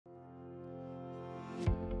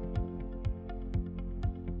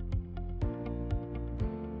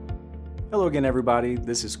Hello again everybody,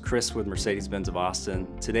 this is Chris with Mercedes-Benz of Austin.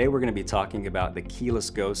 Today we're going to be talking about the keyless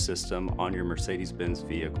go system on your Mercedes-Benz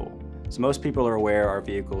vehicle. So most people are aware our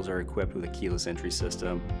vehicles are equipped with a keyless entry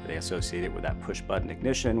system. They associate it with that push button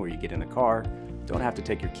ignition where you get in the car, don't have to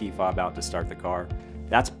take your key fob out to start the car.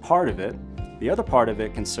 That's part of it. The other part of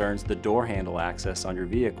it concerns the door handle access on your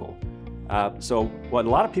vehicle. So what a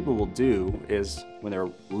lot of people will do is when they're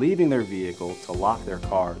leaving their vehicle to lock their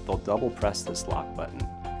car, they'll double press this lock button.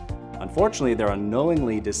 Unfortunately, they're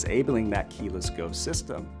unknowingly disabling that keyless go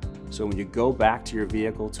system. So when you go back to your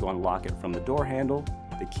vehicle to unlock it from the door handle,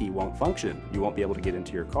 the key won't function. You won't be able to get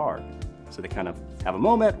into your car. So they kind of have a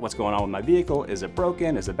moment, what's going on with my vehicle? Is it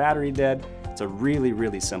broken? Is the battery dead? It's a really,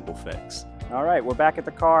 really simple fix. All right, we're back at the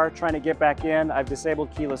car, trying to get back in. I've disabled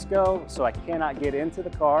keyless go, so I cannot get into the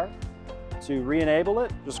car. To re-enable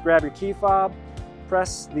it, just grab your key fob,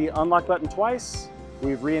 press the unlock button twice.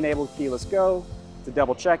 We've re-enabled keyless go. To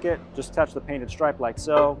double check it, just touch the painted stripe like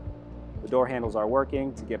so. The door handles are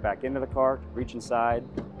working. To get back into the car, reach inside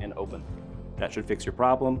and open. That should fix your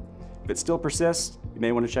problem. If it still persists, you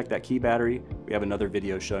may want to check that key battery. We have another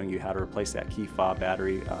video showing you how to replace that key fob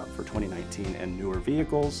battery for 2019 and newer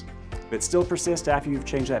vehicles. If it still persists after you've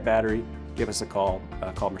changed that battery, give us a call.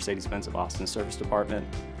 Call Mercedes-Benz of Austin Service Department.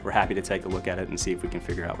 We're happy to take a look at it and see if we can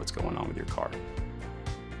figure out what's going on with your car.